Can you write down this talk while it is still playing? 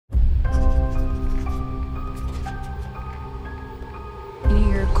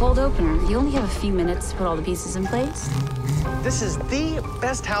cold opener. You only have a few minutes to put all the pieces in place. This is the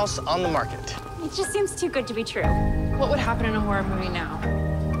best house on the market. It just seems too good to be true. What would happen in a horror movie now?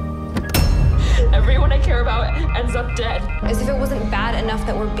 Everyone I care about ends up dead. As if it wasn't bad enough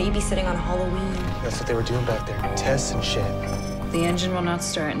that we're babysitting on Halloween. That's what they were doing back there. Tests and shit. The engine will not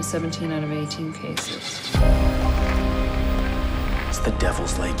start in 17 out of 18 cases. It's the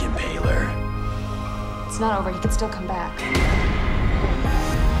Devil's Lake Impaler. It's not over. He could still come back.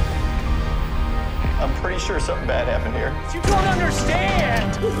 I'm pretty sure something bad happened here. You don't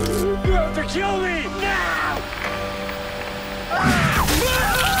understand! You have to kill me now!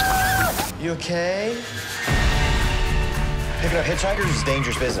 You okay? Picking up hitchhikers is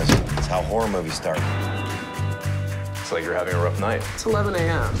dangerous business. It's how horror movies start. It's like you're having a rough night. It's 11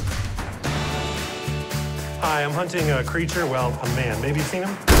 a.m. Hi, I'm hunting a creature, well, a man. Maybe you've seen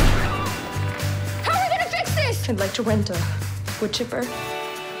him? How are we gonna fix this? I'd like to rent a wood chipper.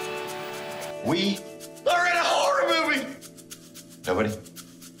 We are in a horror movie. Nobody?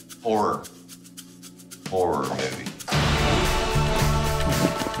 Horror movie.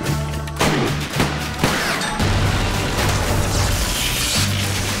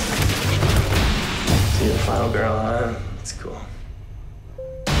 See the final girl, huh? It's cool.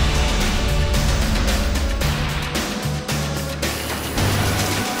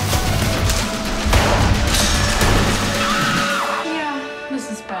 Yeah,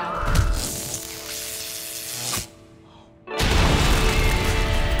 this is bad.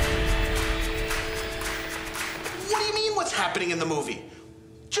 What do you mean what's happening in the movie?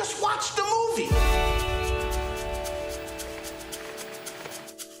 Just watch the movie.